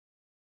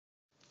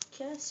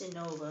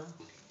Casanova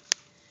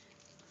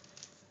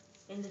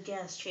in the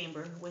gas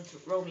chamber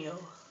with Romeo.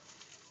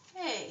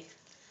 Hey.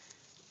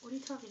 What are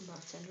you talking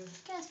about, Sandra?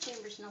 Gas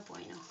chamber's no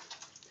bueno.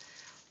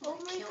 Oh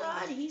my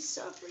God, he's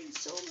suffering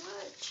so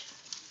much.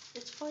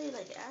 It's probably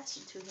like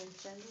acid to him,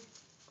 Sandra.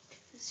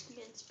 His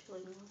skin's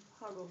peeling off.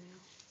 How, Romeo?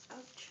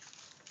 Ouch.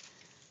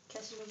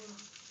 Casanova.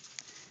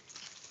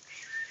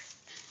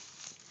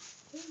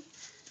 Hey.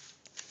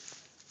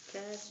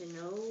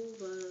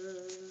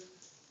 Casanova.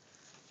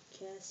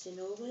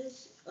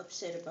 Casanova's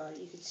upset about it.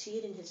 You can see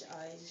it in his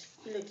eyes.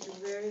 He looks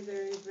very,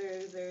 very,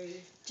 very,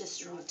 very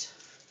distraught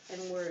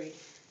and worried.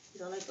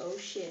 He's all like, oh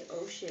shit,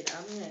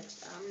 I'm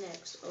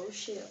next, oh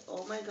shit,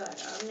 oh my God,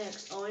 I'm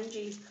next,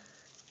 OMG.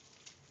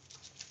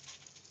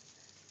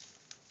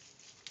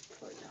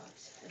 Poor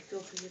dogs. I feel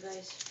for you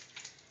guys.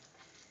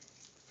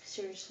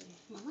 Seriously.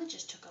 Mama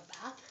just took a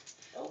bath.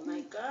 Oh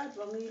my God,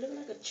 Romeo, you look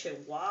like a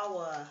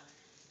chihuahua.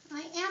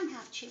 I am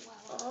half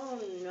Chihuahua. Oh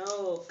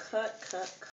no, cut.